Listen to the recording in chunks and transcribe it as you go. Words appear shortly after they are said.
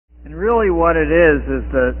really what it is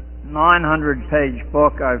the 900-page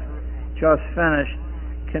book I've just finished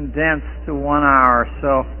condensed to 1 hour.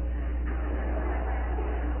 So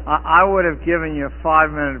I would have given you a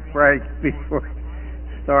 5-minute break before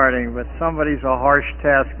starting, but somebody's a harsh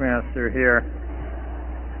taskmaster here.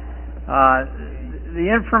 The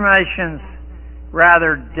information's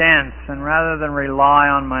rather dense, and rather than rely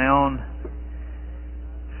on my own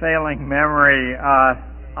failing memory,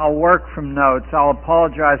 I'll work from notes. I'll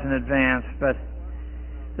apologize in advance, but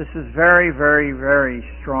this is very, very, very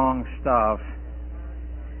strong stuff.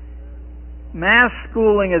 Mass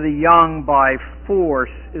schooling of the young by force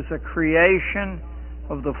is a creation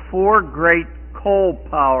of the four great coal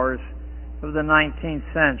powers of the 19th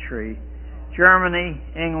century: Germany,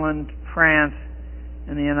 England, France,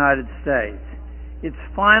 and the United States. Its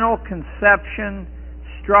final conception,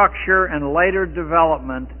 structure, and later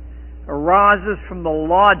development arises from the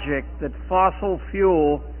logic that fossil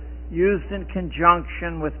fuel used in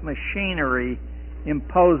conjunction with machinery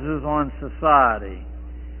imposes on society.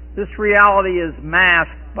 This reality is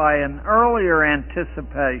masked by an earlier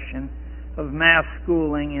anticipation of mass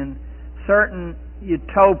schooling in certain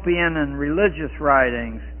utopian and religious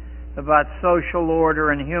writings about social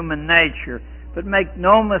order and human nature. But make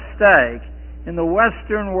no mistake, in the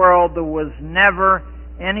Western world there was never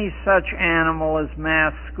any such animal as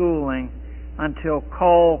mass schooling until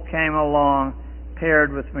coal came along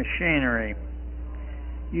paired with machinery.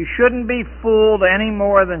 You shouldn't be fooled any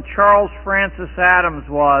more than Charles Francis Adams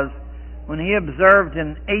was when he observed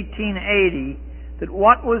in 1880 that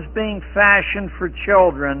what was being fashioned for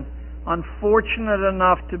children, unfortunate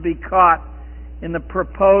enough to be caught in the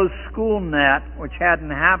proposed school net, which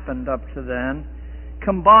hadn't happened up to then,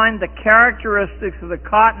 combined the characteristics of the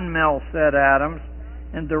cotton mill, said Adams,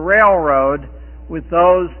 and the railroad with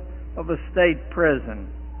those of a state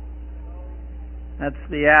prison. That's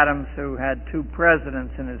the Adams who had two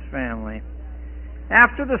presidents in his family.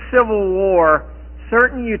 After the Civil War,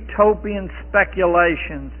 certain utopian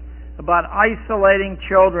speculations about isolating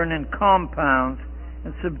children in compounds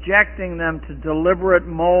and subjecting them to deliberate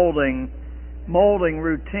molding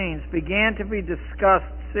routines began to be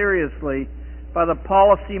discussed seriously by the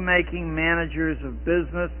policy-making managers of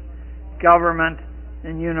business, government,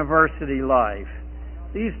 and university life.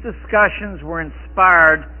 These discussions were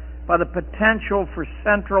inspired by the potential for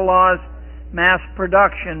centralized mass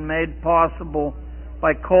production made possible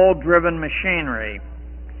by coal-driven machinery,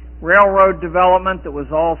 railroad development that was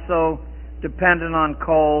also dependent on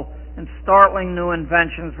coal, and startling new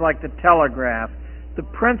inventions like the telegraph. The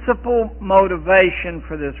principal motivation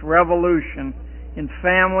for this revolution in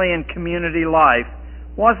family and community life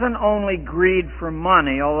wasn't only greed for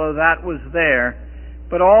money, although that was there,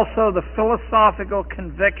 but also the philosophical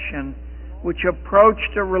conviction which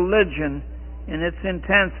approached a religion in its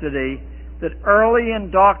intensity that early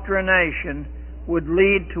indoctrination would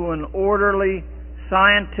lead to an orderly,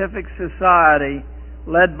 scientific society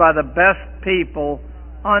led by the best people,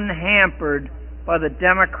 unhampered by the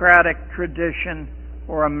democratic tradition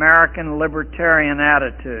or American libertarian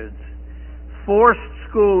attitudes. Forced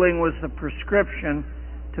schooling was the prescription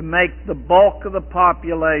to make the bulk of the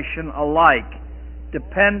population alike,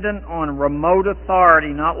 dependent on remote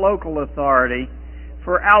authority, not local authority,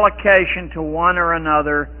 for allocation to one or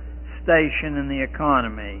another station in the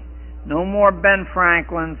economy. No more Ben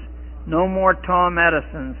Franklins, no more Tom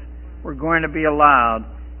Edisons were going to be allowed.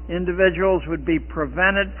 Individuals would be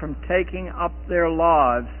prevented from taking up their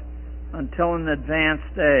lives until an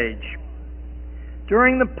advanced age.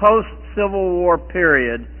 During the post-Civil War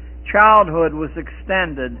period, childhood was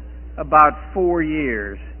extended about 4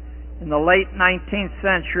 years. In the late 19th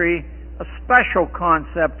century, a special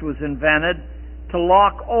concept was invented to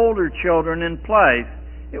lock older children in place.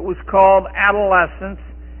 It was called adolescence,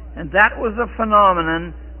 and that was a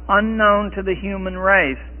phenomenon unknown to the human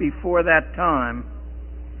race before that time.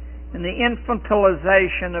 And the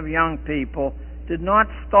infantilization of young people did not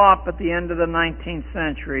stop at the end of the 19th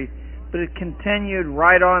century, but it continued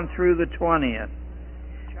right on through the 20th.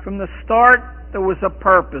 From the start, there was a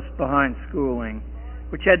purpose behind schooling,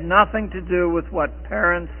 which had nothing to do with what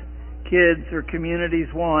parents, kids, or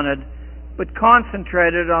communities wanted, but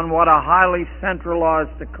concentrated on what a highly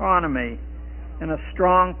centralized economy and a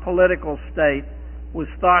strong political state was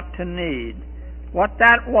thought to need. What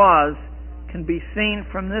that was can be seen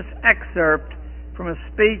from this excerpt from a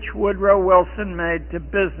speech Woodrow Wilson made to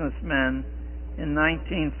businessmen in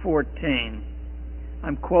 1914.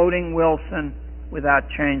 I'm quoting Wilson without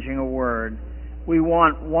changing a word. We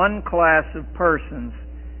want one class of persons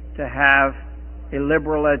to have a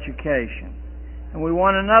liberal education, and we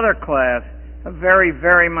want another class a very,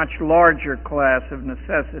 very much larger class of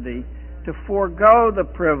necessity to forego the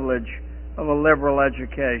privilege of a liberal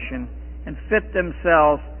education and fit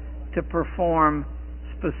themselves to perform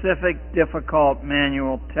specific, difficult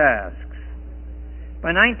manual tasks.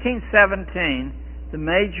 By 1917, the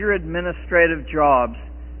major administrative jobs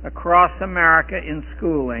across America in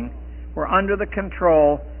schooling were under the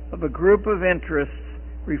control of a group of interests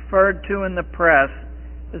referred to in the press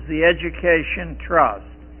as the Education Trust.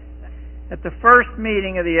 At the first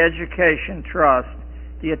meeting of the Education Trust,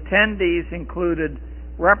 the attendees included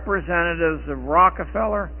representatives of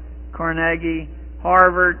Rockefeller, Carnegie,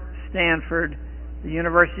 Harvard, Stanford, the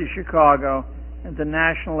University of Chicago, and the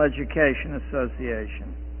National Education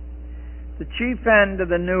Association. The chief end of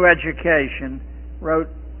the new education, wrote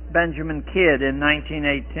Benjamin Kidd in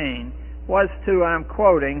 1918, was to, and I'm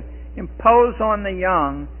quoting, impose on the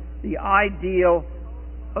young the ideal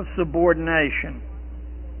of subordination.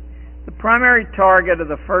 The primary target of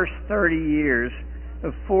the first 30 years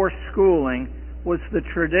of forced schooling was the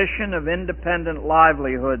tradition of independent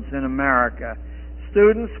livelihoods in America.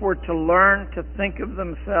 Students were to learn to think of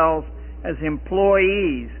themselves as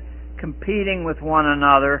employees competing with one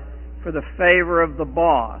another for the favor of the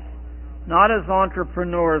boss, not as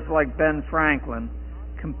entrepreneurs like Ben Franklin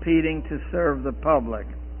competing to serve the public.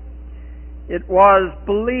 It was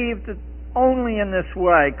believed that only in this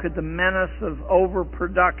way could the menace of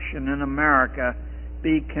overproduction in America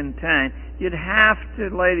be contained. You'd have to,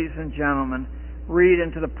 ladies and gentlemen, read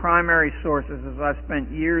into the primary sources, as I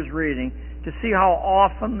spent years reading, to see how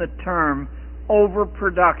often the term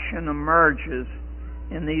overproduction emerges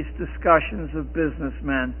in these discussions of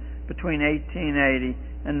businessmen between 1880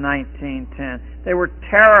 and 1910. They were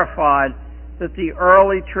terrified that the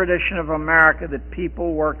early tradition of America, that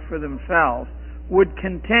people worked for themselves, would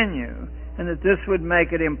continue, and that this would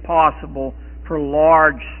make it impossible for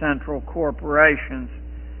large central corporations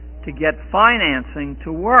to get financing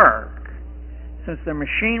to work. Since their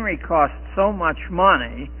machinery cost so much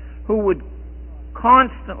money, who would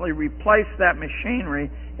constantly replace that machinery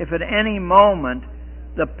if at any moment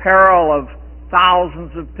the peril of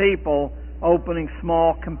thousands of people opening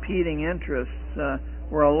small competing interests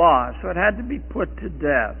were a loss? So it had to be put to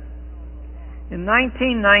death. In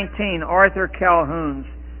 1919, Arthur Calhoun's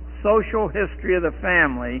Social History of the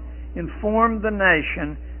Family informed the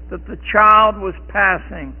nation that the child was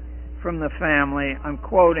passing from the family, I'm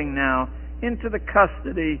quoting now, into the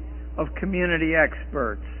custody of community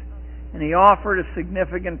experts. And he offered a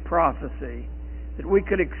significant prophecy that we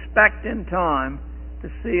could expect in time to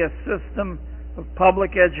see a system of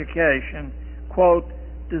public education, quote,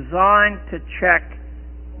 designed to check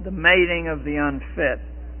the mating of the unfit.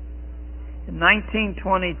 In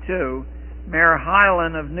 1922, Mayor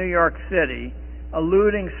Hylan of New York City,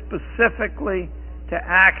 alluding specifically to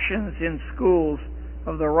actions in schools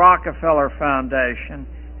of the Rockefeller Foundation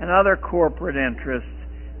and other corporate interests,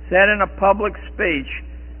 said in a public speech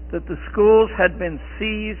that the schools had been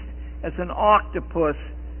seized as an octopus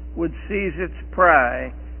would seize its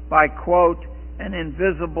prey by, quote, an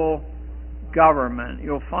invisible government.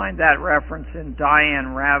 You'll find that reference in Diane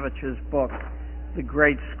Ravitch's book, The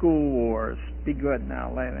Great School Wars. Be good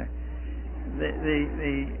now, later.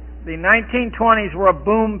 The 1920s were a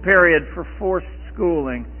boom period for forced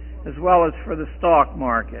schooling as well as for the stock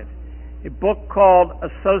market. A book called A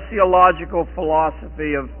Sociological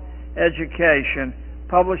Philosophy of Education,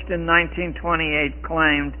 published in 1928,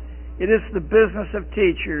 claimed, "It is the business of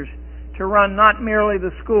teachers to run not merely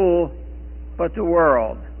the school, but the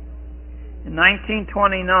world." In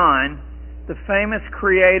 1929, the famous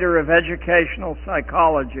creator of educational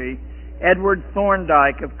psychology, Edward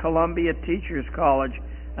Thorndike of Columbia Teachers College,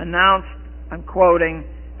 announced, I'm quoting,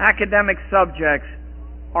 "Academic subjects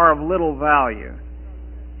are of little value."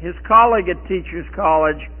 His colleague at Teachers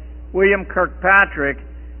College, William Kirkpatrick,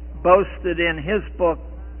 boasted in his book,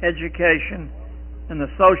 Education and the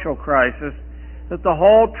Social Crisis, that the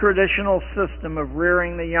whole traditional system of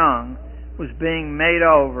rearing the young was being made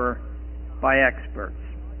over by experts.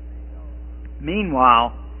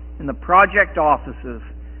 Meanwhile, in the project offices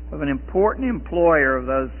of an important employer of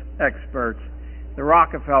those experts, the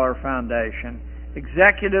Rockefeller Foundation,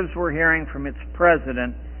 executives were hearing from its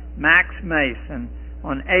president, Max Mason,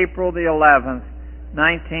 on April the 11th,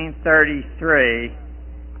 1933.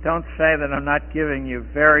 Don't say that I'm not giving you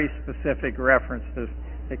very specific references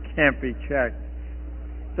that can't be checked.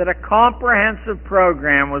 That a comprehensive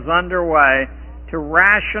program was underway to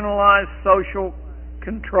rationalize social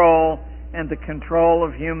control and the control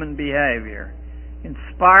of human behavior.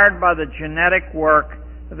 Inspired by the genetic work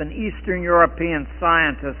of an Eastern European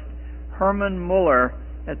scientist, Hermann Muller,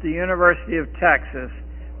 at the University of Texas,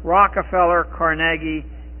 Rockefeller, Carnegie,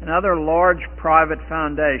 and other large private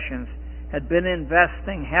foundations had been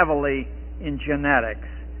investing heavily in genetics.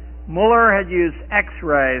 Muller had used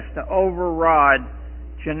X-rays to override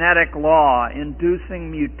genetic law,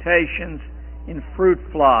 inducing mutations in fruit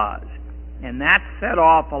flies, and that set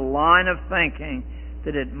off a line of thinking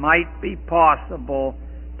that it might be possible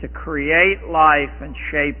to create life and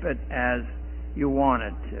shape it as you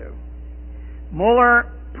wanted to.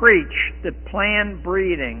 Muller preached that planned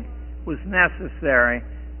breeding was necessary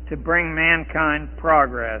to bring mankind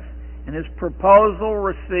progress, and his proposal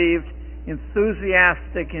received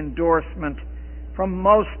enthusiastic endorsement from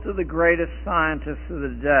most of the greatest scientists of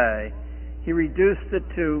the day. He reduced it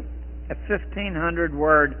to a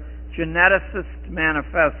 1,500-word geneticist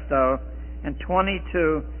manifesto, and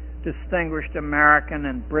 22 distinguished American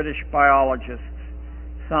and British biologists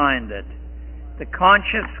signed it. The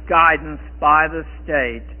conscious guidance by the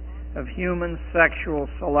state of human sexual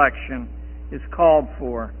selection is called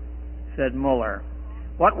for, said Muller.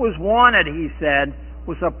 What was wanted, he said,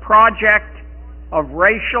 was a project of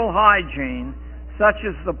racial hygiene such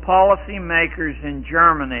as the policymakers in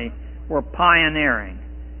Germany were pioneering,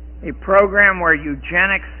 a program where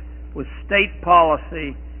eugenics was state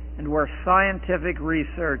policy and where scientific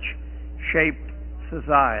research shaped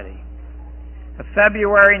society. A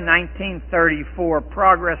February 1934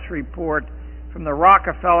 progress report from the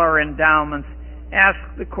Rockefeller endowments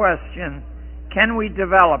asked the question, can we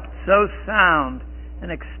develop so sound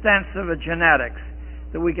and extensive a genetics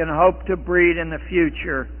that we can hope to breed in the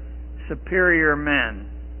future superior men?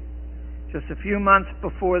 Just a few months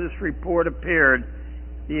before this report appeared,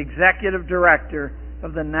 the executive director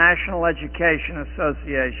of the National Education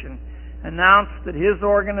Association announced that his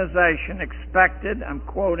organization expected, I'm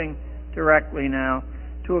quoting directly now,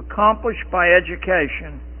 to accomplish by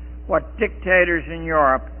education what dictators in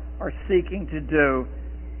Europe are seeking to do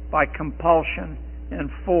by compulsion and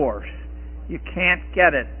force. You can't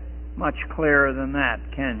get it much clearer than that,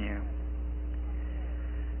 can you?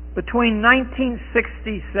 Between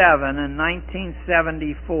 1967 and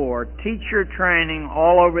 1974, teacher training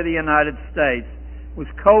all over the United States was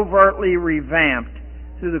covertly revamped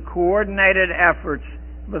through the coordinated efforts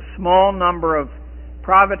of a small number of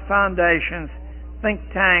private foundations, think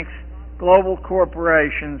tanks, global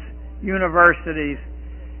corporations, universities,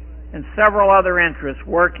 and several other interests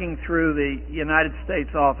working through the United States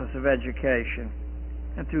Office of Education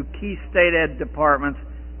and through key state ed departments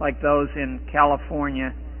like those in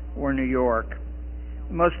California or New York.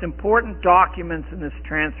 The most important documents in this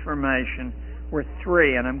transformation were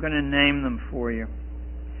three, and I'm going to name them for you.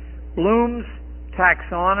 Bloom's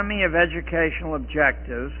Taxonomy of Educational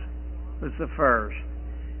Objectives was the first.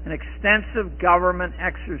 An extensive government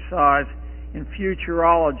exercise in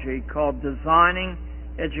futurology called Designing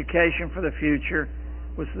Education for the Future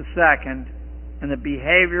was the second, and the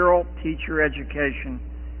Behavioral Teacher Education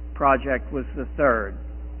Project was the third.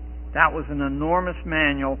 That was an enormous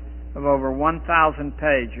manual of over 1,000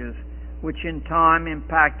 pages, which in time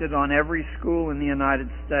impacted on every school in the United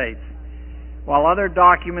States. While other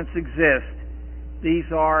documents exist, these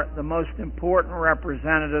are the most important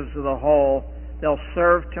representatives of the whole. They'll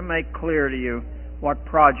serve to make clear to you what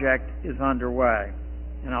project is underway,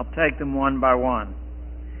 and I'll take them one by one.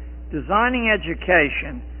 Designing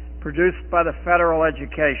Education, produced by the Federal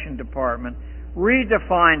Education Department,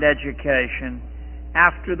 redefined education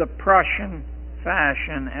after the Prussian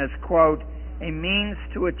fashion as, quote, a means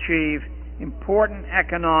to achieve important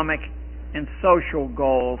economic and social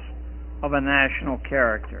goals of a national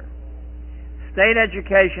character. State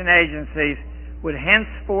education agencies would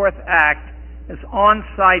henceforth act as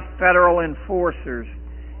on-site federal enforcers,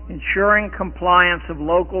 ensuring compliance of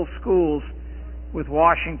local schools with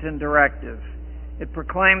Washington directives. It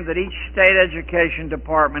proclaimed that each state education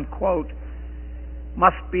department, quote,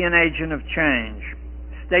 must be an agent of change.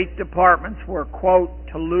 State departments were, quote,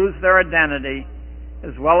 to lose their identity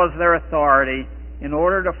as well as their authority in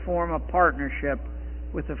order to form a partnership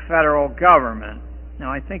with the federal government.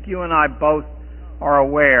 Now, I think you and I both are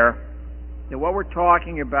aware that what we're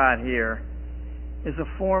talking about here is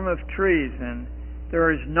a form of treason.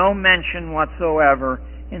 There is no mention whatsoever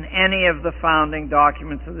in any of the founding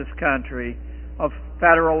documents of this country of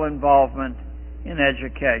federal involvement in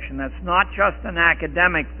education. That's not just an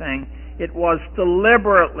academic thing. It was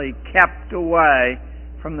deliberately kept away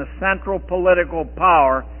from the central political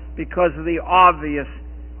power because of the obvious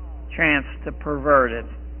chance to pervert it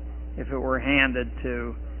if it were handed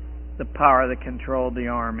to the power that controlled the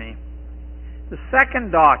army. The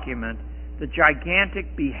second document, the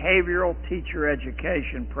gigantic Behavioral Teacher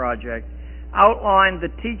Education Project, outlined the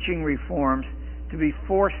teaching reforms to be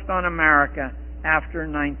forced on America after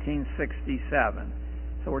 1967.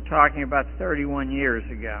 So we're talking about 31 years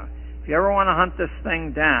ago. If you ever want to hunt this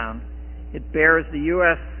thing down, it bears the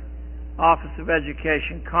U.S. Office of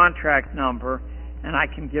Education contract number, and I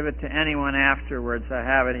can give it to anyone afterwards. I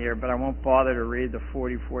have it here, but I won't bother to read the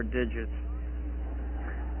 44 digits.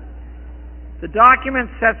 The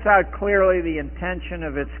document sets out clearly the intention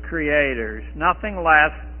of its creators, nothing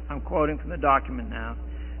less, I'm quoting from the document now,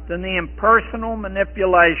 than the impersonal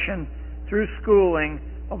manipulation through schooling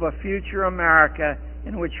of a future America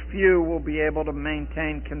in which few will be able to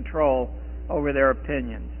maintain control over their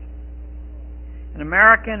opinions. An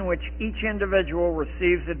America in which each individual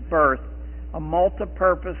receives at birth a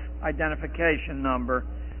multi-purpose identification number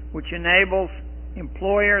which enables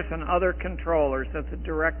employers and other controllers, that's a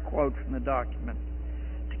direct quote from the document,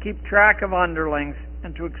 to keep track of underlings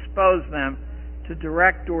and to expose them to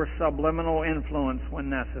direct or subliminal influence when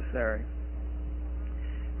necessary.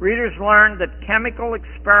 Readers learned that chemical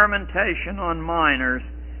experimentation on minors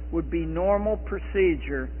would be normal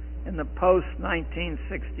procedure in the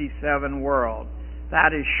post-1967 world.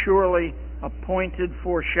 That is surely a pointed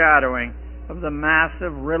foreshadowing of the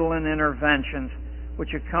massive Ritalin interventions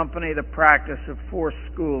which accompany the practice of forced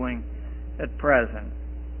schooling at present.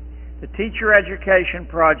 The Teacher Education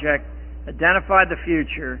Project identified the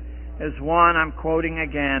future as one, I'm quoting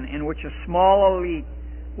again, in which a small elite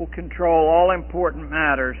will control all important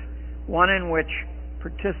matters, one in which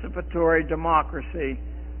participatory democracy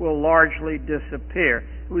will largely disappear.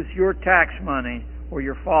 It was your tax money or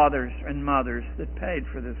your fathers and mothers that paid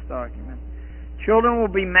for this document. Children will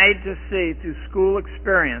be made to see through school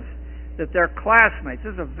experience that their classmates,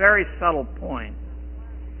 this is a very subtle point,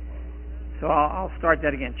 so I'll start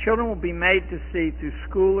that again. Children will be made to see through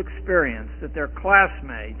school experience that their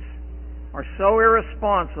classmates are so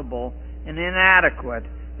irresponsible and inadequate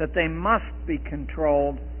that they must be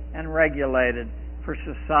controlled and regulated for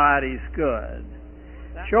society's good.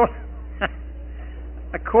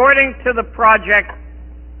 According to the project,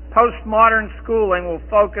 postmodern schooling will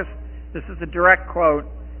focus, this is a direct quote,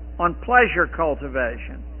 on pleasure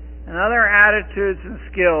cultivation and other attitudes and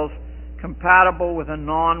skills compatible with a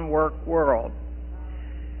non-work world.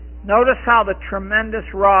 Notice how the tremendous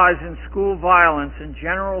rise in school violence and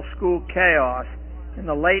general school chaos in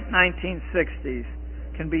the late 1960s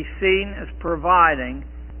can be seen as providing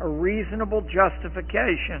a reasonable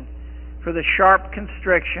justification for the sharp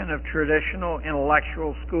constriction of traditional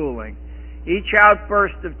intellectual schooling. Each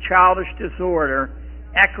outburst of childish disorder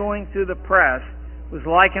echoing through the press was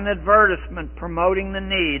like an advertisement promoting the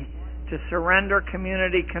need to surrender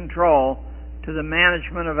community control to the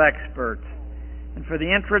management of experts, and for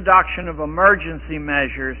the introduction of emergency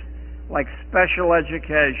measures like special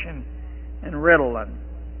education and Ritalin.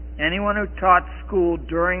 Anyone who taught school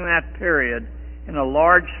during that period in a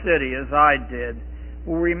large city, as I did,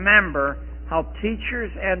 will remember how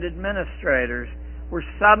teachers and administrators were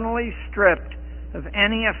suddenly stripped of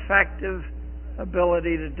any effective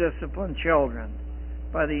ability to discipline children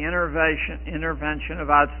by the intervention of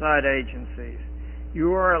outside agencies.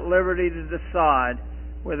 You are at liberty to decide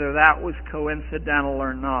whether that was coincidental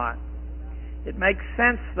or not. It makes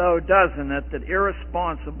sense, though, doesn't it, that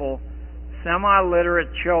irresponsible, semi-literate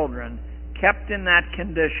children kept in that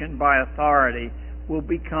condition by authority will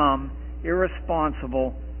become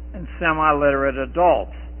irresponsible and semi-literate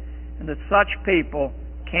adults, and that such people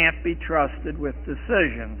can't be trusted with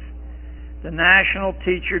decisions. The National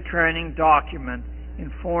Teacher Training Document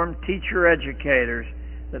informed teacher educators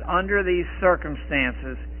that under these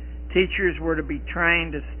circumstances, teachers were to be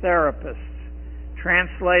trained as therapists,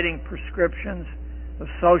 translating prescriptions of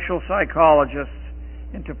social psychologists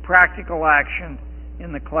into practical action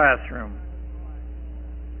in the classroom.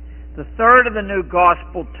 The third of the new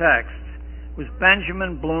gospel texts was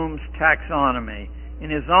Benjamin Bloom's taxonomy. In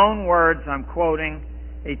his own words, I'm quoting,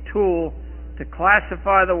 a tool to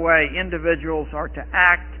classify the way individuals are to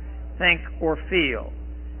act, think, or feel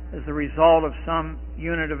as the result of some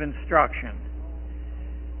unit of instruction.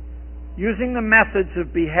 Using the methods of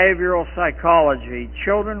behavioral psychology,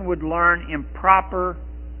 children would learn proper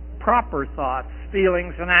thoughts,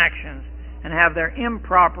 feelings, and actions, and have their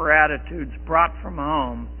improper attitudes brought from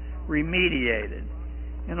home remediated.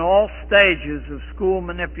 In all stages of school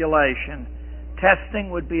manipulation,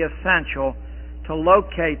 testing would be essential to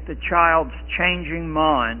locate the child's changing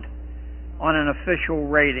mind on an official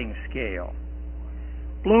rating scale.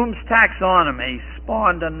 Bloom's taxonomy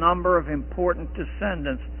spawned a number of important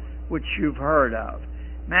descendants which you've heard of.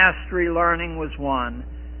 Mastery learning was one,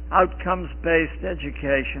 outcomes-based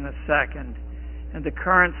education a second, and the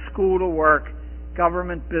current school-to-work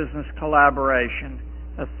government-business collaboration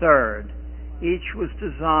a third. Each was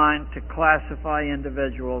designed to classify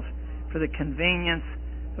individuals for the convenience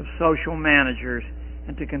of social managers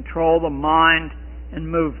and to control the mind and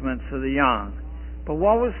movements of the young. But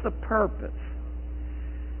what was the purpose?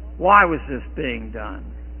 Why was this being done?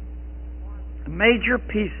 A major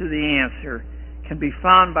piece of the answer can be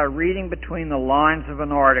found by reading between the lines of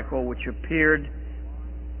an article which appeared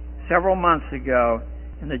several months ago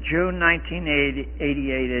in the June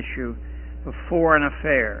 1988 issue of Foreign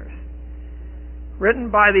Affairs.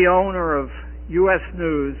 Written by the owner of U.S.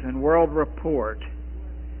 News and World Report,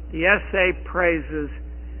 the essay praises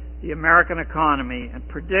the American economy and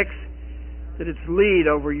predicts that its lead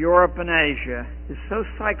over Europe and Asia is so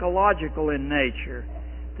psychological in nature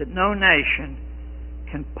that no nation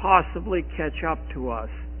can possibly catch up to us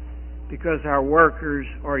because our workers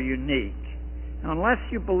are unique. Now, unless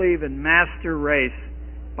you believe in master race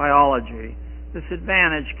biology, this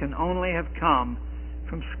advantage can only have come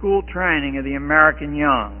from school training of the American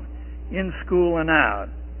young, in school and out,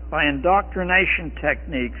 by indoctrination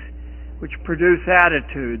techniques which produce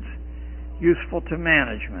attitudes useful to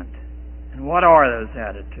management. And what are those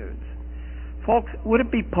attitudes? Folks, would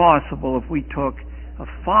it be possible if we took a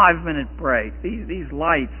 5-minute break? These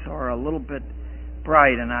lights are a little bit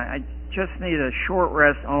bright, and I just need a short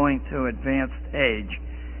rest owing to advanced age.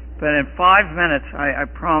 But in 5 minutes, I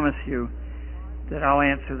promise you that I'll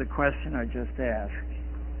answer the question I just asked.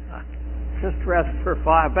 Just rest for 5.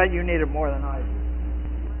 I bet you need it more than I do.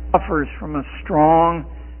 Suffers from a strong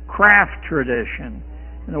craft tradition,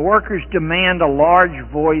 and the workers demand a large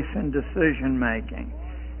voice in decision making.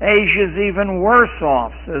 Asia's even worse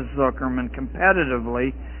off, says Zuckerman,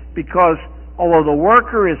 competitively, because although the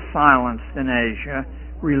worker is silenced in Asia,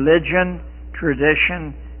 religion,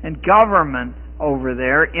 tradition, and government over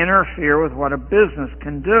there interfere with what a business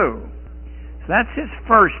can do. So that's his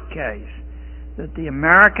first case, that the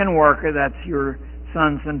American worker, that's your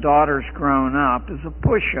sons and daughters grown up, is a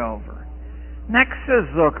pushover. Next, says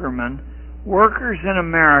Zuckerman, workers in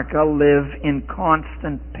America live in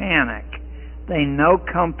constant panic. They know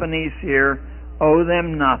companies here owe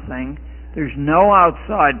them nothing. There's no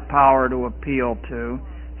outside power to appeal to.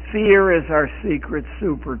 Fear is our secret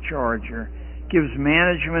supercharger. Gives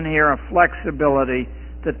management here a flexibility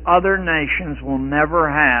that other nations will never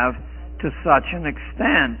have to such an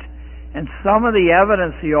extent. And some of the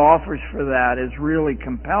evidence he offers for that is really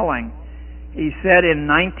compelling. He said in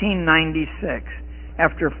 1996,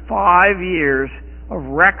 after 5 years of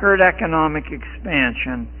record economic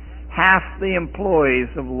expansion, half the employees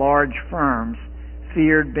of large firms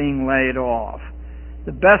feared being laid off.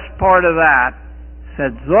 The best part of that,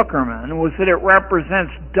 said Zuckerman, was that it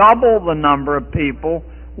represents double the number of people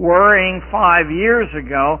worrying 5 years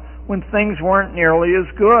ago when things weren't nearly as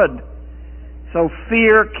good. So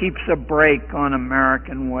fear keeps a brake on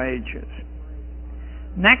American wages.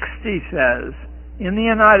 Next, he says, in the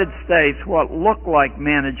United States, what look like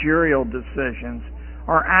managerial decisions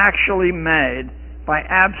are actually made by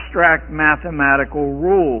abstract mathematical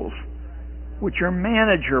rules, which are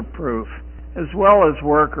manager-proof as well as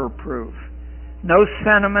worker-proof. No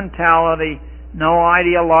sentimentality, no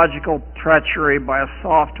ideological treachery by a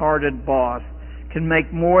soft-hearted boss can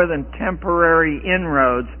make more than temporary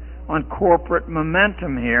inroads on corporate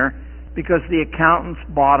momentum here, because the accountant's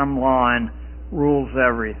bottom line rules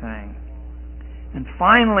everything. And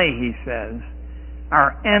finally, he says,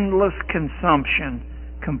 our endless consumption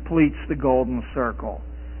completes the golden circle.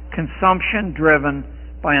 Consumption driven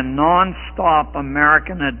by a non-stop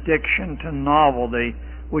American addiction to novelty,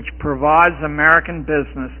 which provides American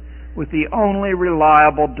business with the only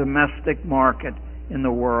reliable domestic market in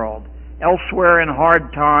the world. Elsewhere in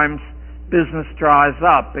hard times, business dries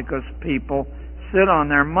up because people sit on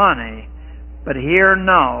their money. But here,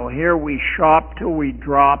 no. Here we shop till we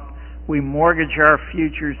drop. We mortgage our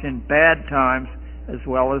futures in bad times as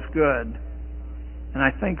well as good. And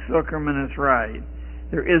I think Zuckerman is right.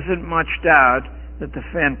 There isn't much doubt that the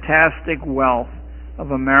fantastic wealth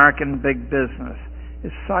of American big business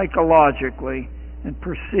is psychologically and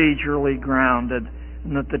procedurally grounded,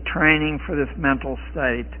 and that the training for this mental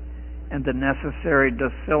state and the necessary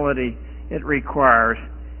docility it requires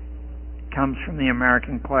comes from the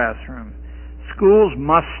American classroom. Schools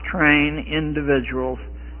must train individuals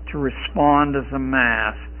to respond as a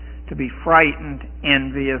mass, to be frightened,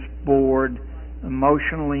 envious, bored,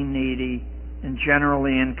 emotionally needy, and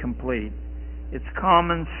generally incomplete. It's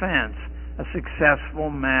common sense. A successful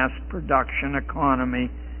mass production economy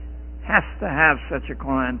has to have such a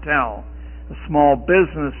clientele. A small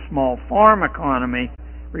business, small farm economy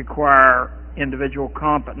require individual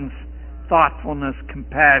competence, thoughtfulness,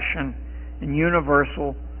 compassion, and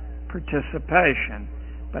universal participation.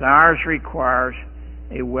 but ours requires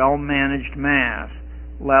a well-managed mass,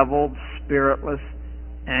 leveled, spiritless,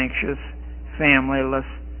 anxious, familyless,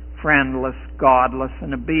 friendless, godless,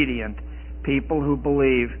 and obedient, people who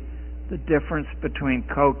believe the difference between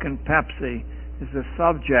Coke and Pepsi is a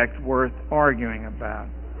subject worth arguing about.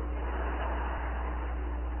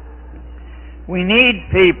 We need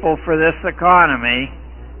people for this economy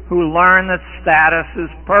who learn that status is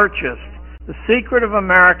purchased. The secret of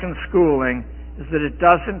American schooling is that it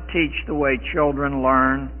doesn't teach the way children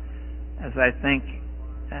learn, as I think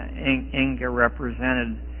Inga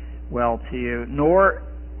represented well to you, nor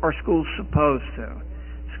are schools supposed to.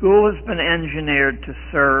 School has been engineered to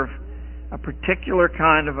serve a particular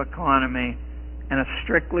kind of economy and a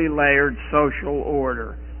strictly layered social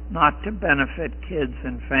order, not to benefit kids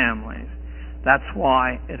and families. That's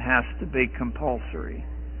why it has to be compulsory.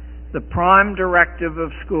 The prime directive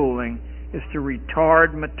of schooling is to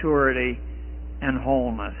retard maturity and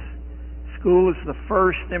wholeness. School is the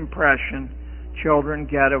first impression children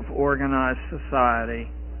get of organized society,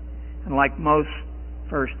 and like most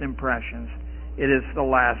first impressions, it is the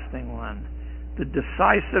lasting one. The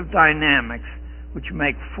decisive dynamics which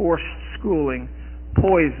make forced schooling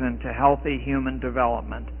poison to healthy human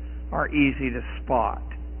development are easy to spot.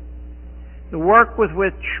 The work with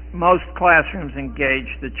which most classrooms engage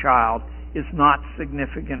the child is not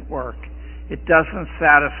significant work. It doesn't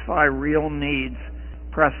satisfy real needs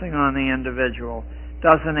pressing on the individual,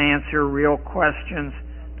 doesn't answer real questions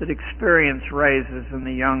that experience raises in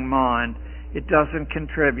the young mind. It doesn't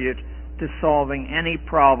contribute to solving any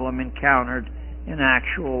problem encountered in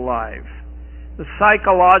actual life. The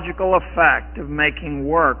psychological effect of making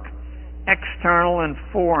work external and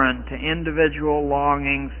foreign to individual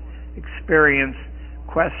longings, experience,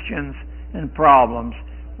 questions, and problems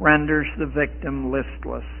renders the victim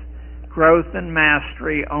listless. Growth and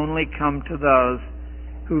mastery only come to those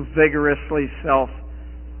who vigorously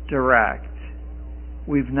self-direct.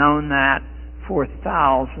 We've known that for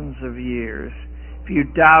thousands of years. If you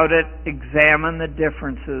doubt it, examine the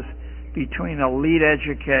differences between elite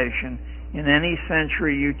education in any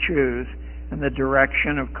century you choose and the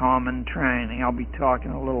direction of common training. I'll be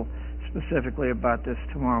talking a little specifically about this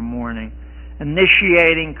tomorrow morning.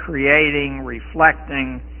 Initiating, creating,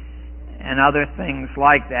 reflecting, and other things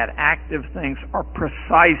like that, active things, are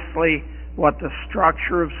precisely what the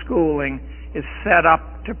structure of schooling is set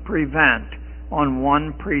up to prevent on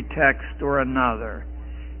one pretext or another.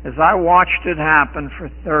 As I watched it happen for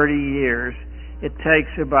 30 years, it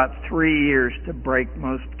takes about 3 years to break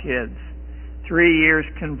most kids. 3 years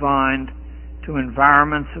confined to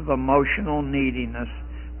environments of emotional neediness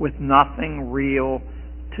with nothing real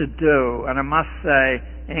to do. And I must say,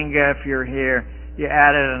 Inga, if you're here, you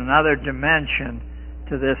added another dimension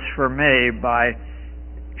to this for me by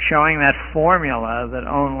showing that formula that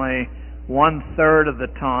only 1/3 of the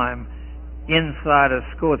time inside a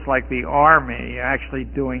school, it's like the army, you're actually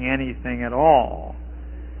doing anything at all.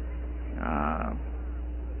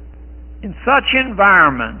 In such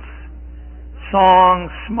environments,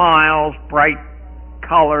 songs, smiles, bright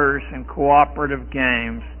colors, and cooperative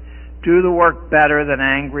games do the work better than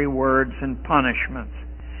angry words and punishments.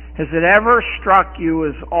 Has it ever struck you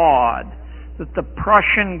as odd that the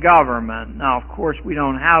Prussian government, now of course we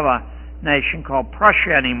don't have a nation called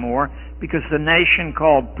Prussia anymore because the nation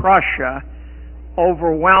called Prussia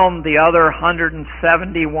overwhelmed the other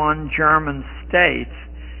 171 German states,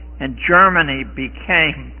 and Germany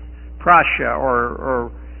became Prussia,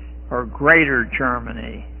 or Greater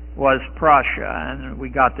Germany was Prussia, and we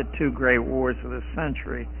got the two great wars of the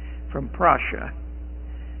century from Prussia.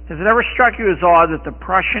 Has it ever struck you as odd that the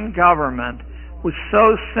Prussian government was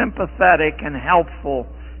so sympathetic and helpful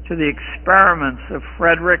to the experiments of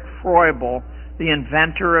Friedrich Froebel, the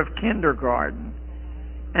inventor of kindergarten,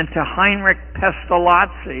 and to Heinrich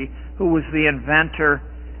Pestalozzi, who was the inventor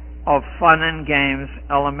of Fun and Games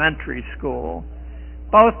Elementary School?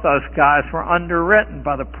 Both those guys were underwritten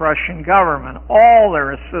by the Prussian government. All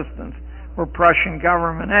their assistants were Prussian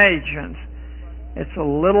government agents. It's a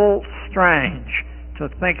little strange to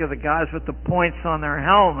think of the guys with the points on their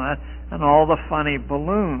helmet and all the funny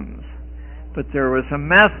balloons. But there was a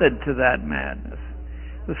method to that madness.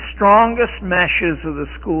 The strongest meshes of the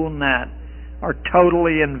school net are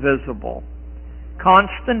totally invisible.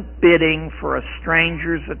 Constant bidding for a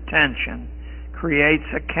stranger's attention creates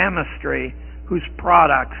a chemistry whose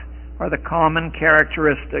products are the common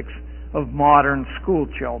characteristics of modern school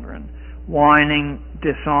children: whining,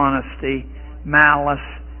 dishonesty, malice,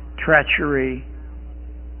 treachery,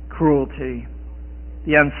 cruelty.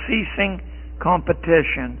 The unceasing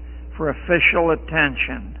competition for official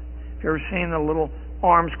attention. Have you ever seen the little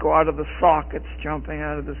arms go out of the sockets, jumping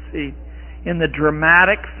out of the seat, in the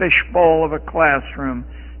dramatic fishbowl of a classroom,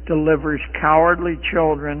 delivers cowardly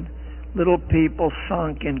children, little people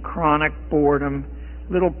sunk in chronic boredom,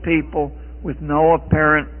 little people with no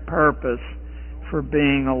apparent purpose for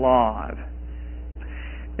being alive.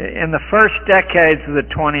 In the first decades of the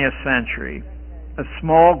 20th century, a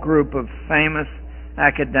small group of famous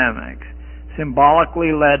academics,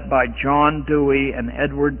 symbolically led by John Dewey and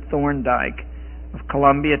Edward Thorndike of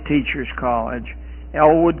Columbia Teachers College,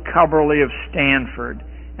 Elwood Cubberley of Stanford,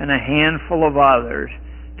 and a handful of others,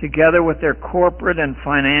 together with their corporate and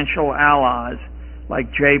financial allies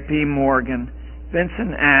like J.P. Morgan,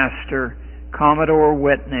 Vincent Astor, Commodore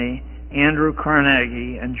Whitney, Andrew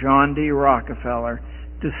Carnegie, and John D. Rockefeller,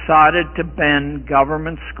 decided to bend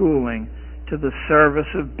government schooling to the service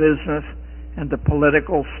of business and the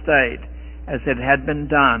political state, as it had been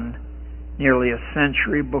done nearly a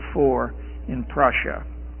century before in Prussia.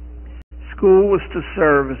 School was to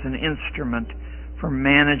serve as an instrument for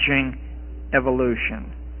managing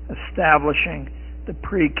evolution, establishing the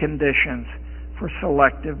preconditions for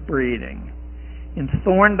selective breeding. In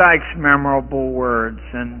Thorndike's memorable words,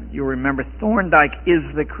 and you remember Thorndike is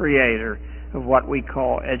the creator of what we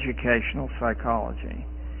call educational psychology.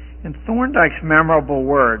 In Thorndike's memorable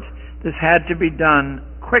words, this had to be done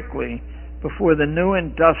quickly before the new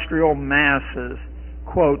industrial masses,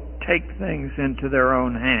 quote, take things into their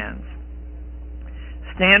own hands.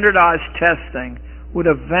 Standardized testing would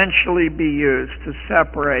eventually be used to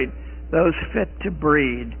separate those fit to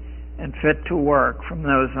breed and fit to work from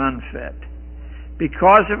those unfit.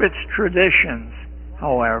 Because of its traditions,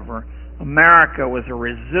 however, America was a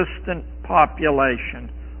resistant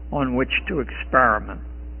population on which to experiment.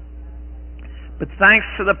 But thanks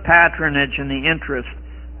to the patronage and the interest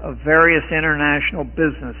of various international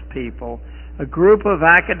business people, a group of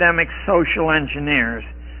academic social engineers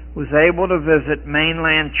was able to visit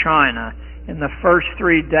mainland China in the first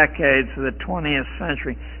 3 decades of the 20th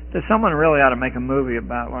century. There's someone really ought to make a movie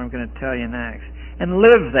about what I'm going to tell you next, and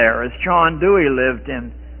live there as John Dewey lived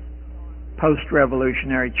in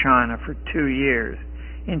post-revolutionary China for 2 years.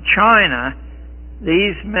 In China,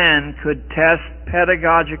 these men could test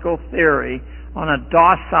pedagogical theory on a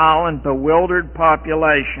docile and bewildered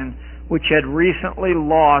population which had recently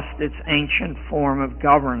lost its ancient form of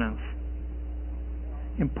governance.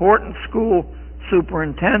 Important school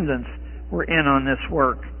superintendents were in on this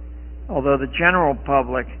work, although the general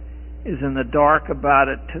public is in the dark about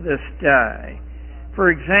it to this day. For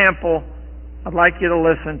example, I'd like you to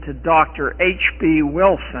listen to Dr. H.B.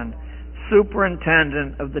 Wilson,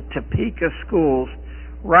 superintendent of the Topeka schools,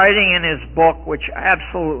 writing in his book, which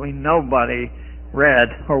absolutely nobody read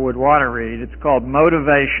or would want to read. It's called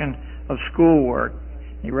Motivation of Schoolwork.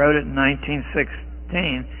 He wrote it in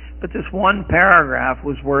 1916, but this one paragraph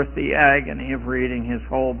was worth the agony of reading his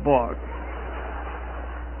whole book.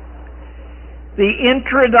 The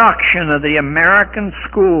introduction of the American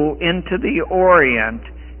school into the Orient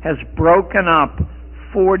has broken up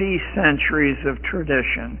 40 centuries of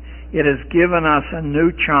tradition. It has given us a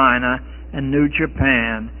new China and new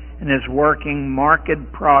Japan, and is working marked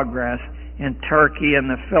progress in Turkey and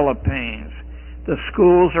the Philippines. The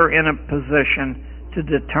schools are in a position to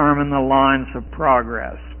determine the lines of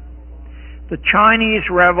progress. The Chinese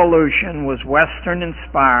Revolution was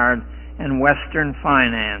Western-inspired and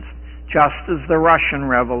Western-financed, just as the Russian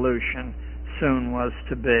Revolution soon was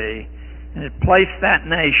to be, and it placed that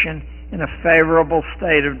nation in a favorable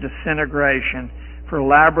state of disintegration for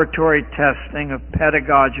laboratory testing of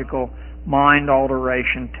pedagogical mind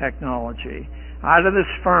alteration technology. Out of this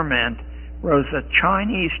ferment rose a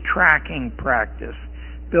Chinese tracking practice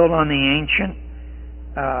built on the ancient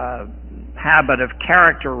habit of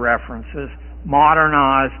character references,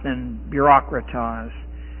 modernized and bureaucratized.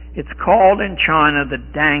 It's called in China the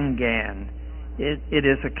Dangan. It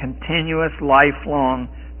is a continuous, lifelong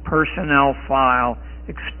personnel file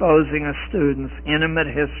exposing a student's intimate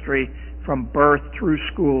history from birth through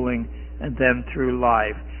schooling and then through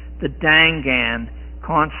life. The Dangan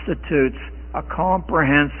constitutes a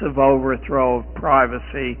comprehensive overthrow of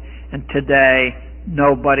privacy, and today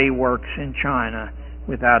nobody works in China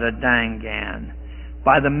without a Dangan.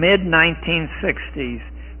 By the mid-1960s,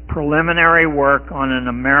 preliminary work on an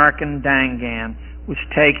American Dangan was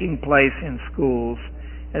taking place in schools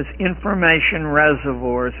as information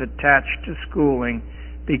reservoirs attached to schooling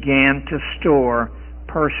began to store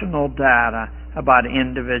personal data about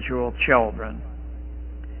individual children.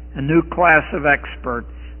 A new class of expert,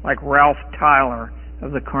 like Ralph Tyler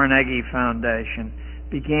of the Carnegie Foundation,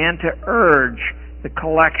 began to urge the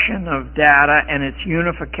collection of data and its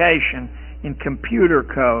unification in computer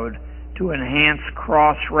code to enhance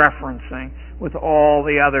cross-referencing with all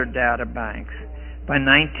the other data banks. By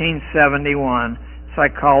 1971,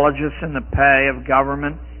 psychologists in the pay of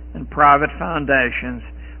government and private foundations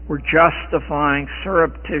were justifying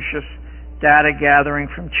surreptitious data gathering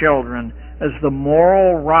from children as the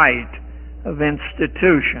moral right of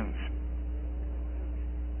institutions.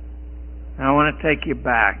 Now, I want to take you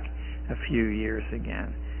back a few years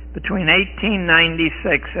again. Between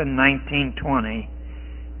 1896 and 1920,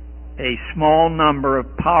 a small number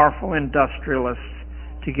of powerful industrialists,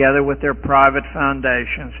 together with their private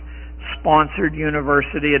foundations, sponsored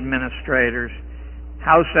university administrators,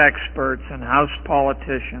 house experts, and house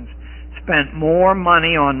politicians, spent more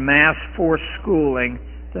money on mass force schooling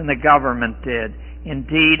than the government did.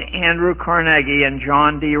 Indeed, Andrew Carnegie and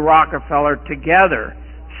John D. Rockefeller together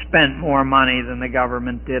spent more money than the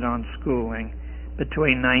government did on schooling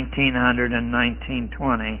between 1900 and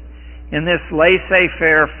 1920. In this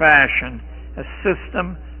laissez-faire fashion, a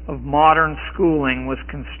system of modern schooling was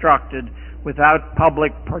constructed without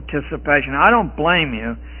public participation. I don't blame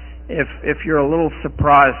you if you're a little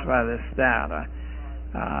surprised by this data,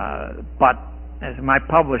 but as my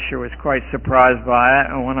publisher was quite surprised by it,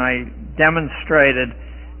 and when I demonstrated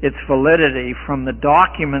its validity from the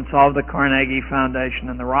documents of the Carnegie Foundation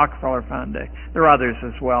and the Rockefeller Foundation. There are others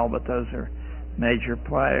as well, but those are major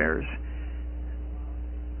players.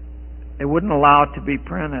 They wouldn't allow it to be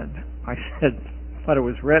printed. I said, but it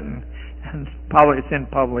was written, and it's in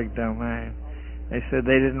public domain. They said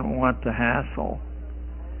they didn't want the hassle.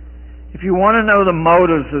 If you want to know the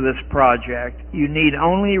motives of this project, you need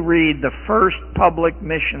only read the first public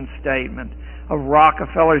mission statement of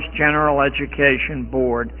Rockefeller's General Education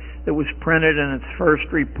Board that was printed in its first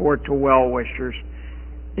report to well-wishers,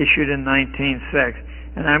 issued in 1906.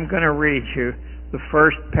 And I'm going to read you the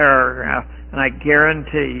first paragraph, and I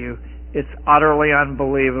guarantee you it's utterly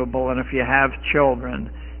unbelievable, and if you have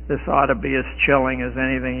children, this ought to be as chilling as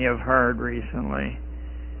anything you've heard recently.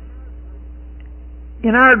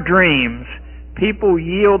 In our dreams, people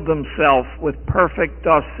yield themselves with perfect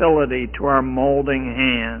docility to our molding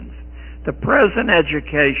hands. The present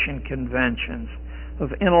education conventions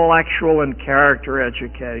of intellectual and character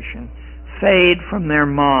education fade from their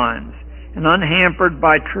minds, and unhampered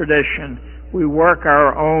by tradition, we work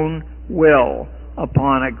our own will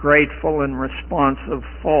upon a grateful and responsive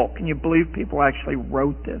folk. Can you believe people actually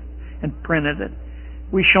wrote this and printed it?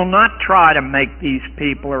 We shall not try to make these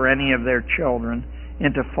people or any of their children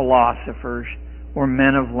into philosophers or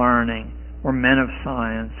men of learning or men of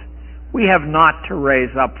science. We have not to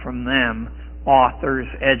raise up from them authors,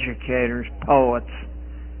 educators, poets,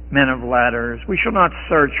 men of letters. We shall not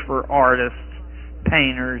search for artists,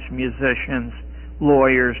 painters, musicians,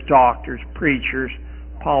 lawyers, doctors, preachers,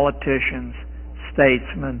 politicians,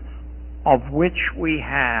 statesmen, of which we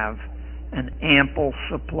have an ample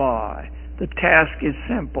supply. The task is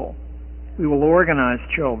simple. We will organize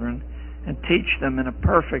children and teach them in a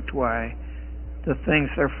perfect way the things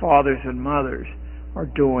their fathers and mothers are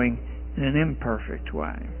doing in an imperfect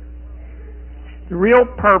way. The real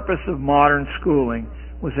purpose of modern schooling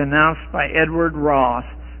was announced by Edward Ross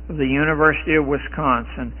of the University of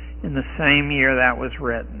Wisconsin in the same year that was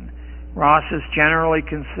written. Ross is generally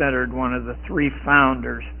considered one of the three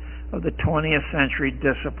founders of the 20th century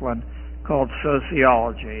discipline called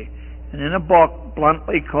sociology. And in a book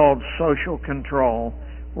bluntly called Social Control,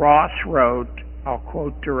 Ross wrote, I'll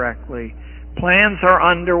quote directly, "Plans are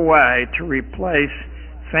underway to replace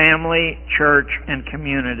family, church, and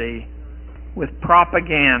community with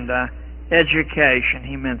propaganda, education,"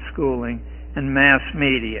 he meant schooling, "and mass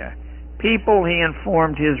media. People," he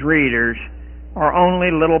informed his readers, "are only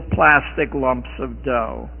little plastic lumps of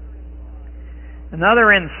dough."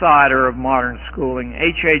 Another insider of modern schooling,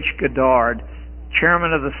 H. Goddard,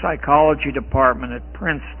 chairman of the psychology department at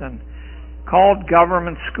Princeton, called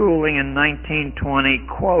government schooling in 1920,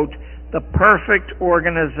 quote, "the perfect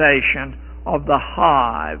organization of the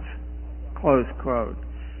hive," close quote.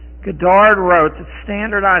 Goddard wrote that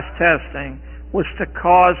standardized testing was to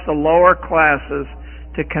cause the lower classes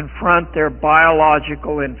to confront their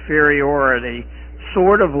biological inferiority,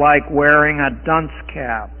 sort of like wearing a dunce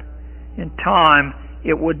cap. In time,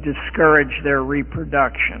 it would discourage their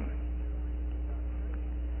reproduction.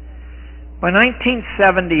 By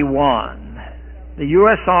 1971, the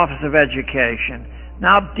U.S. Office of Education,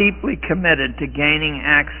 now deeply committed to gaining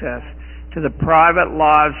access to the private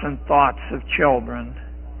lives and thoughts of children,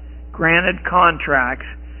 granted contracts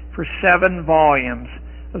for 7 volumes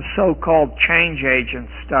of so-called change agent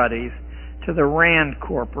studies to the Rand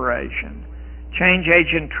Corporation. Change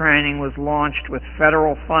agent training was launched with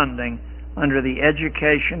federal funding under the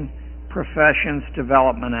Education Professions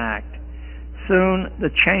Development Act. soon the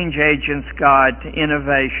Change Agent's Guide to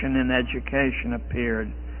Innovation in Education appeared.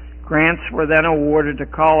 Grants were then awarded to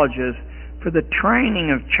colleges for the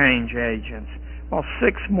training of change agents, while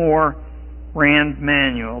 6 more Rand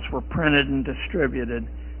manuals were printed and distributed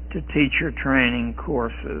to teacher training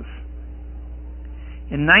courses.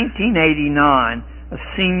 In 1989, a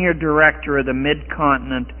senior director of the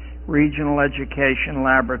Mid-Continent Regional Education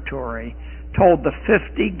Laboratory told the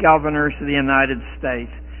 50 governors of the United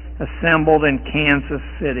States assembled in Kansas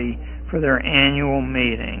City for their annual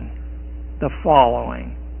meeting the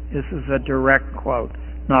following. This is a direct quote.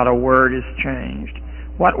 Not a word is changed.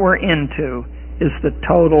 What we're into is the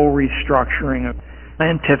total restructuring of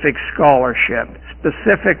scientific scholarship,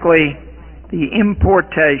 specifically the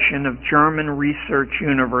importation of German research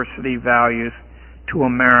university values to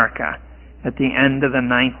America at the end of the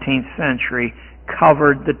 19th century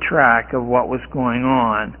covered the track of what was going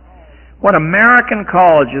on. What American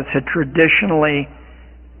colleges had traditionally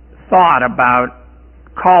thought about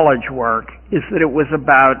college work is that it was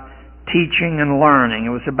about teaching and learning. It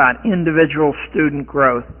was about individual student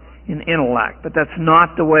growth in intellect, but that's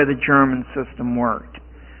not the way the German system worked.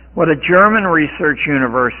 What a German research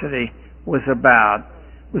university was about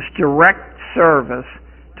was direct service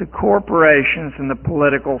to corporations and the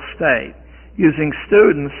political state, using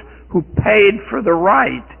students who paid for the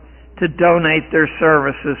right to donate their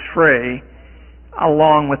services free,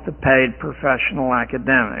 along with the paid professional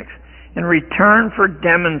academics. In return for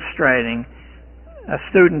demonstrating, a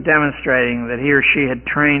student demonstrating that he or she had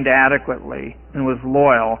trained adequately and was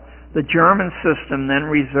loyal, the German system then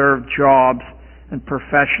reserved jobs and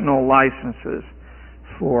professional licenses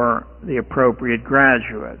for the appropriate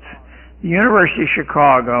graduates. The University of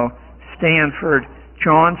Chicago, Stanford,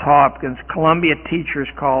 Johns Hopkins, Columbia Teachers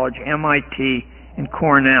College, MIT, and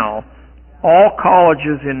Cornell, all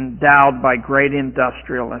colleges endowed by great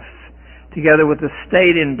industrialists, together with the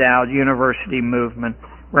state-endowed university movement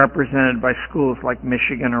represented by schools like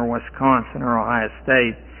Michigan or Wisconsin or Ohio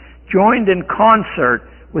State, joined in concert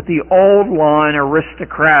with the old-line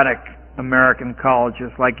aristocratic American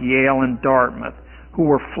colleges like Yale and Dartmouth, who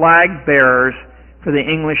were flag bearers for the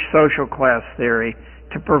English social class theory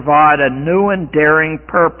to provide a new and daring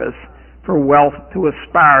purpose for wealth to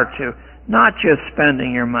aspire to, not just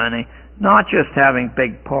spending your money, not just having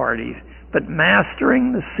big parties, but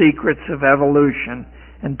mastering the secrets of evolution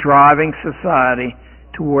and driving society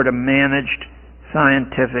toward a managed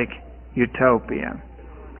scientific utopia.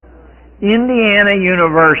 Indiana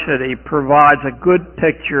University provides a good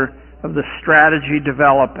picture of the strategy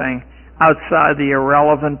developing outside the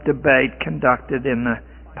irrelevant debate conducted in the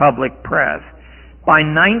public press. By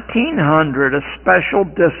 1900, a special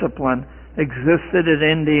discipline existed at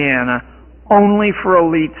Indiana only for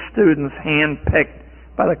elite students handpicked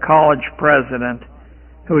by the college president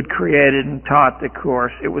who had created and taught the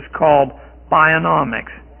course. It was called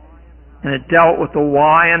bionomics, and it dealt with the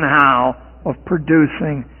why and how of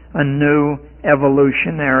producing a new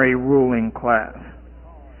evolutionary ruling class.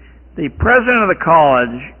 The president of the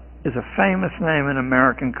college is a famous name in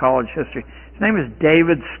American college history. His name is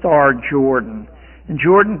David Starr Jordan. And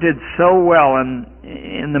Jordan did so well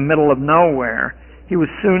in the middle of nowhere, he was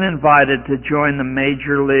soon invited to join the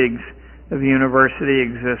major leagues of university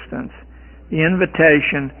existence. The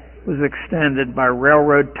invitation was extended by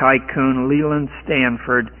railroad tycoon Leland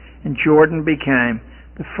Stanford, and Jordan became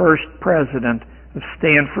the first president of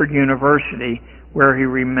Stanford University, where he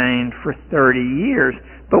remained for 30 years.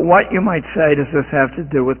 But what, you might say, does this have to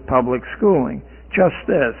do with public schooling? Just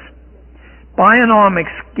this.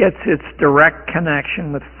 Bionomics gets its direct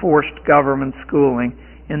connection with forced government schooling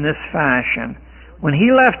in this fashion. When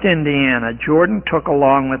he left Indiana, Jordan took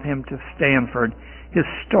along with him to Stanford his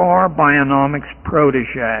star bionomics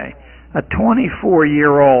protege, a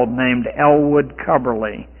 24-year-old named Elwood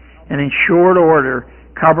Cubberley. And in short order,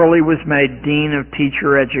 Cubberley was made Dean of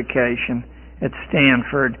Teacher Education at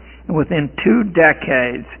Stanford, and within 2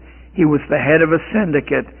 decades, he was the head of a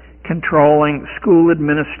syndicate controlling school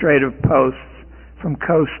administrative posts from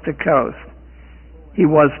coast to coast. He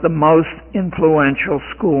was the most influential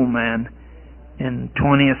schoolman in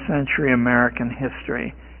 20th century American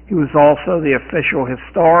history. He was also the official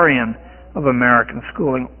historian of American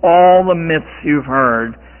schooling. All the myths you've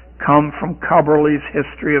heard come from Cubberley's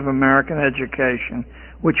History of American Education,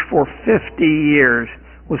 which for 50 years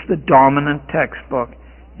was the dominant textbook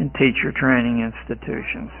in teacher training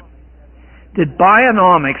institutions. Did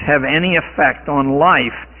bionomics have any effect on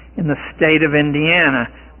life in the state of Indiana,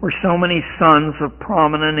 where so many sons of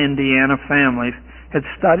prominent Indiana families had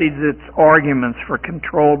studied its arguments for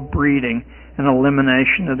controlled breeding and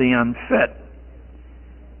elimination of the unfit?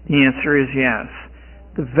 The answer is yes.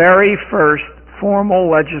 The very first formal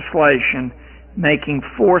legislation making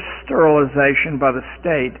forced sterilization by the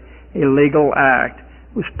state a legal act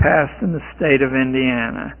was passed in the state of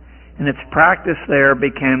Indiana, and its practice there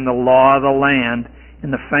became the law of the land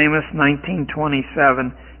in the famous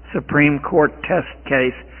 1927 Supreme Court test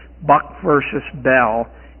case Buck versus Bell,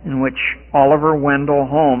 in which Oliver Wendell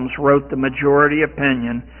Holmes wrote the majority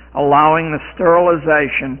opinion allowing the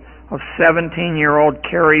sterilization of 17-year-old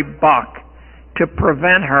Carrie Buck to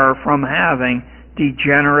prevent her from having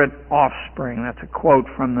degenerate offspring. That's a quote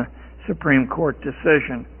from the Supreme Court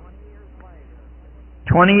decision.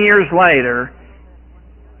 20 years later,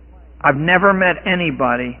 I've never met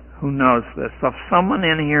anybody who knows this. So if someone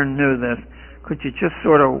in here knew this, could you just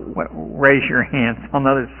sort of raise your hand? I'll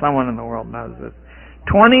know that someone in the world knows this.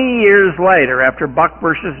 20 years later, after Buck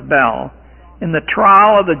versus Bell, in the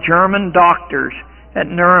trial of the German doctors at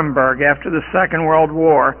Nuremberg after the Second World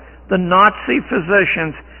War, the Nazi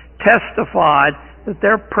physicians testified that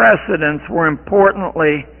their precedents were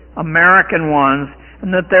importantly American ones,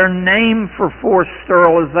 and that their name for forced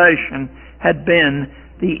sterilization had been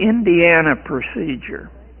the Indiana procedure.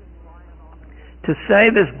 To say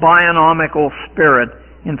this bionomical spirit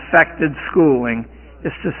infected schooling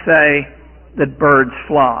is to say that birds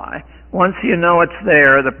fly. Once you know it's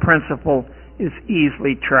there, the principle is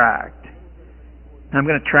easily tracked. I'm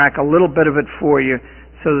going to track a little bit of it for you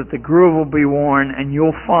so that the groove will be worn, and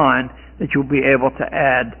you'll find that you'll be able to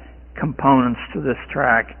add components to this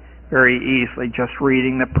track very easily, just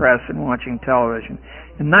reading the press and watching television.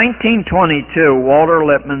 In 1922, Walter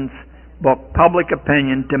Lippmann's book, Public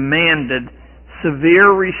Opinion, demanded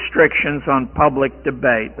severe restrictions on public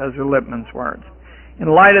debate. Those are Lippmann's words. In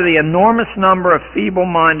light of the enormous number of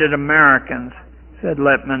feeble-minded Americans, said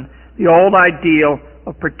Lippmann, the old ideal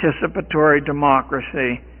of participatory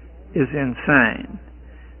democracy is insane.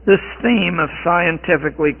 This theme of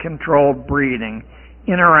scientifically controlled breeding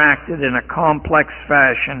interacted in a complex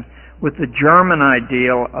fashion with the German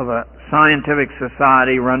ideal of a scientific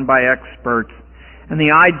society run by experts and the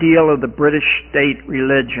ideal of the British state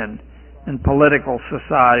religion and political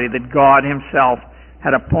society that God himself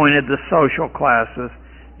had appointed the social classes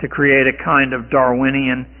to create a kind of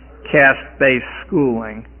Darwinian caste-based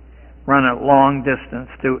schooling run at long distance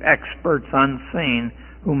through experts unseen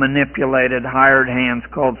who manipulated hired hands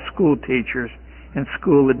called school teachers and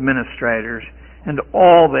school administrators, and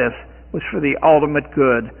all this was for the ultimate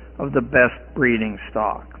good of the best breeding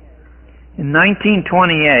stock. In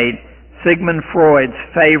 1928, Sigmund Freud's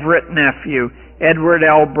favorite nephew, Edward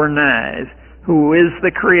L. Bernays, who is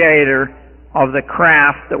the creator of the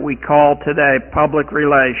craft that we call today public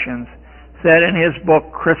relations, said in his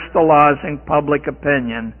book Crystallizing Public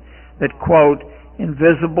Opinion that, quote,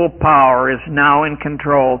 invisible power is now in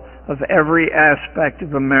control of every aspect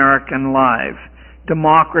of American life.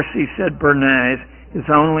 Democracy, said Bernays, is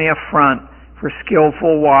only a front for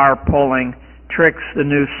skillful wire pulling tricks the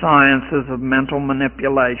new sciences of mental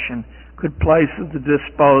manipulation could place at the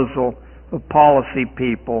disposal of policy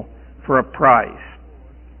people for a price.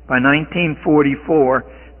 By 1944,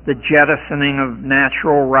 the jettisoning of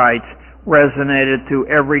natural rights resonated through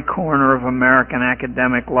every corner of American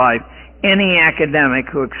academic life. Any academic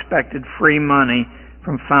who expected free money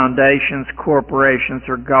from foundations, corporations,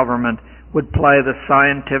 or government would play the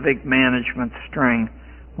scientific management string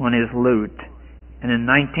on his lute. And in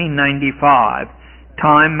 1995,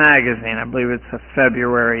 Time magazine, I believe it's the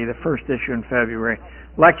first issue in February,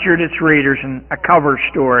 lectured its readers in a cover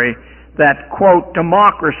story that, quote,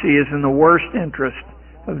 democracy is in the worst interest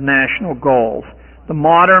of national goals. The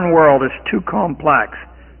modern world is too complex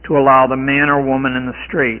to allow the man or woman in the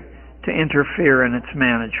street to interfere in its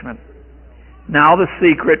management. Now the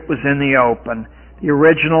secret was in the open. The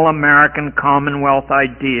original American Commonwealth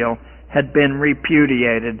ideal had been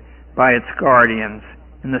repudiated by its guardians.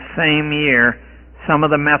 In the same year, some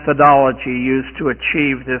of the methodology used to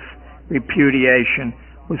achieve this repudiation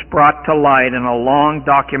was brought to light in a long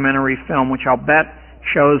documentary film, which I'll bet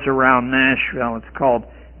shows around Nashville. It's called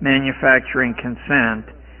Manufacturing Consent.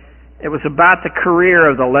 It was about the career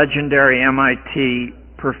of the legendary MIT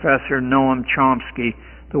professor Noam Chomsky,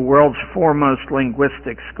 the world's foremost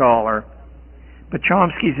linguistics scholar. But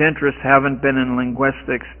Chomsky's interests haven't been in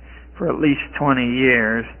linguistics for at least 20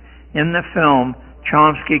 years. In the film,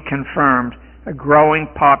 Chomsky confirmed a growing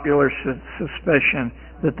popular suspicion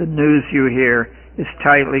that the news you hear is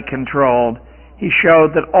tightly controlled. He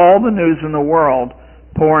showed that all the news in the world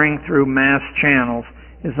pouring through mass channels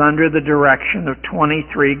is under the direction of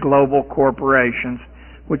 23 global corporations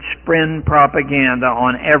which spin propaganda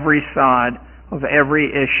on every side of every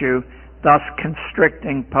issue, thus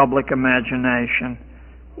constricting public imagination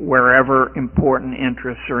wherever important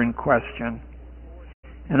interests are in question.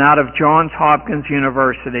 And out of Johns Hopkins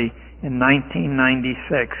University in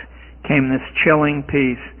 1996 came this chilling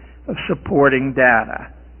piece of supporting data.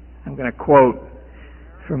 I'm going to quote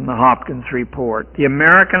from the Hopkins report. The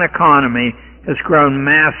American economy has grown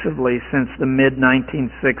massively since the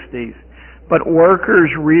mid-1960s, but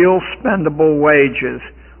workers' real spendable wages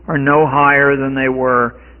are no higher than they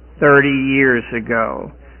were 30 years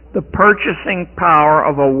ago. The purchasing power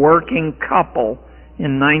of a working couple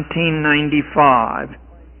in 1995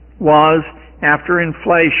 was, after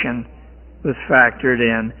inflation was factored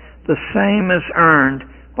in, the same as earned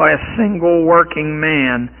by a single working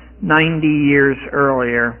man 90 years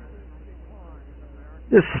earlier.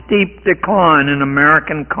 This steep decline in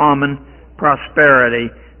American common prosperity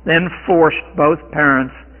then forced both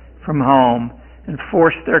parents from home and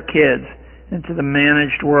forced their kids into the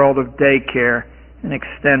managed world of daycare and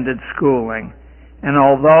extended schooling. And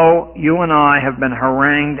although you and I have been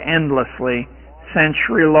harangued endlessly,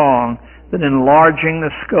 century-long, that enlarging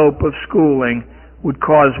the scope of schooling would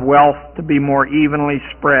cause wealth to be more evenly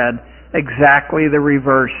spread, exactly the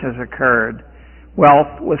reverse has occurred.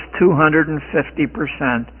 Wealth was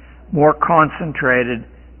 250% more concentrated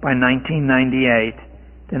by 1998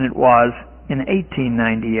 than it was in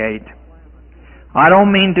 1898. I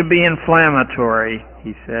don't mean to be inflammatory,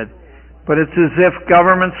 he said, but it's as if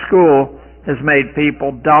government school has made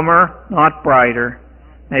people dumber, not brighter,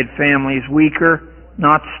 made families weaker,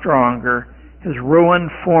 not stronger, has ruined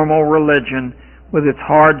formal religion with its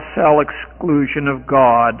hard sell exclusion of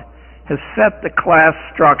God, has set the class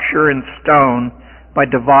structure in stone by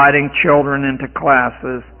dividing children into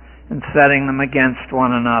classes and setting them against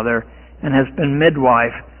one another, and has been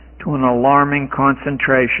midwife to an alarming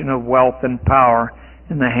concentration of wealth and power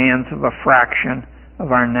in the hands of a fraction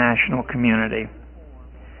of our national community.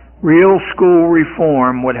 Real school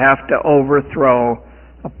reform would have to overthrow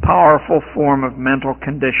a powerful form of mental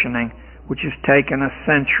conditioning which has taken a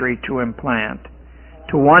century to implant.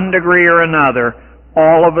 To one degree or another,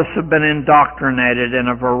 all of us have been indoctrinated in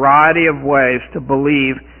a variety of ways to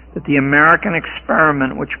believe that the American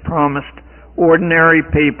experiment, which promised ordinary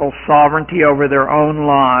people sovereignty over their own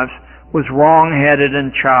lives, was wrong-headed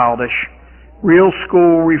and childish. Real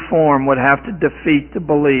school reform would have to defeat the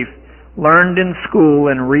belief, learned in school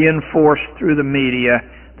and reinforced through the media,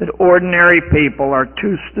 that ordinary people are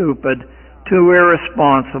too stupid, too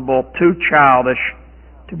irresponsible, too childish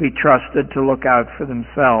to be trusted to look out for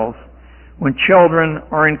themselves. When children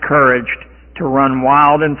are encouraged to run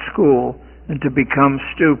wild in school and to become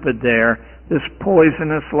stupid there, this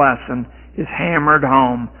poisonous lesson is hammered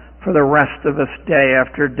home for the rest of us day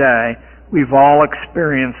after day. We've all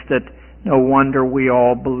experienced it. No wonder we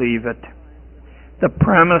all believe it. The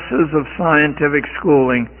premises of scientific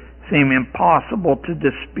schooling seem impossible to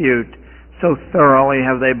dispute, so thoroughly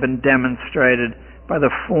have they been demonstrated by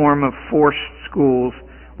the form of forced schools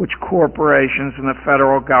which corporations and the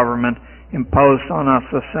federal government imposed on us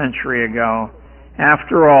a century ago.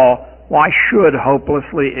 After all, why should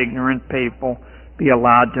hopelessly ignorant people be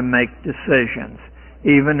allowed to make decisions,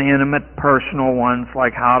 even intimate personal ones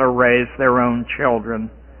like how to raise their own children?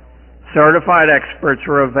 Certified experts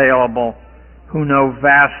are available who know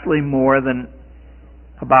vastly more than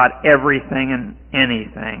about everything and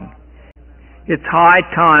anything. It's high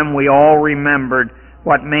time we all remembered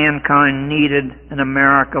what mankind needed an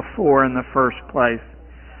America for in the first place.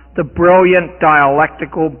 The brilliant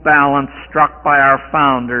dialectical balance struck by our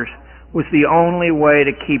founders was the only way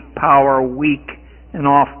to keep power weak and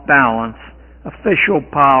off balance, official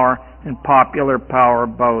power and popular power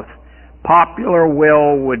both. Popular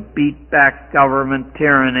will would beat back government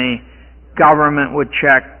tyranny. Government would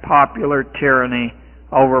check popular tyranny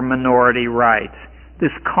over minority rights.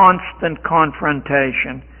 This constant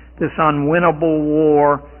confrontation, this unwinnable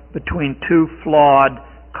war between two flawed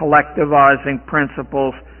collectivizing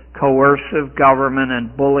principles, coercive government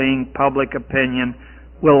and bullying public opinion,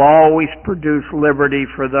 will always produce liberty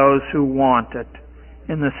for those who want it.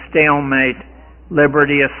 In the stalemate,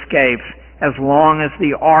 liberty escapes as long as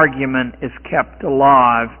the argument is kept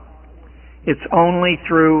alive. It's only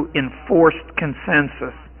through enforced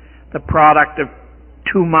consensus, the product of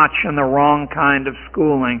too much and the wrong kind of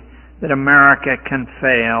schooling, that America can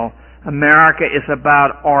fail. America is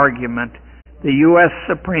about argument. The U.S.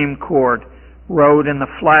 Supreme Court wrote in the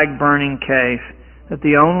flag-burning case that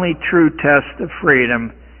the only true test of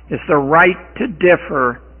freedom is the right to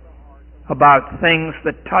differ about things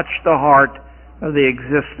that touch the heart of the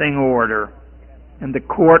existing order. And the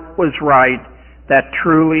court was right. That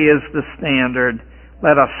truly is the standard.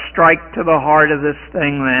 Let us strike to the heart of this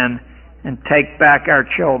thing then and take back our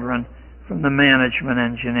children from the management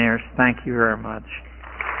engineers. Thank you very much.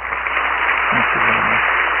 Thank you very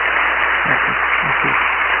much.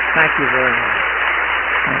 Thank you very much.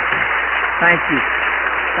 Thank you.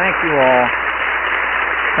 Thank you all.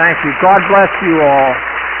 Thank you. God bless you all.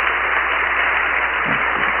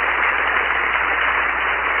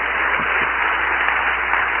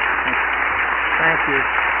 Thank you.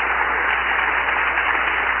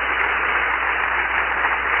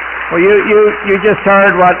 Well, you just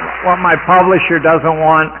heard what my publisher doesn't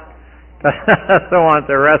want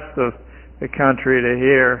the rest of the country to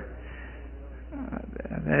hear.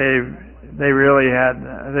 They really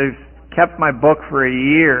they've kept my book for a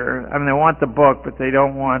year. I mean, they want the book, but they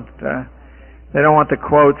don't want the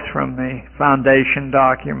quotes from the foundation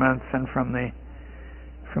documents and from the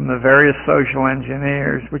various social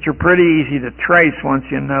engineers, which are pretty easy to trace once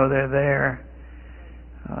you know they're there.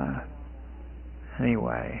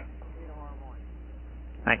 Anyway,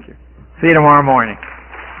 thank you. See you tomorrow morning.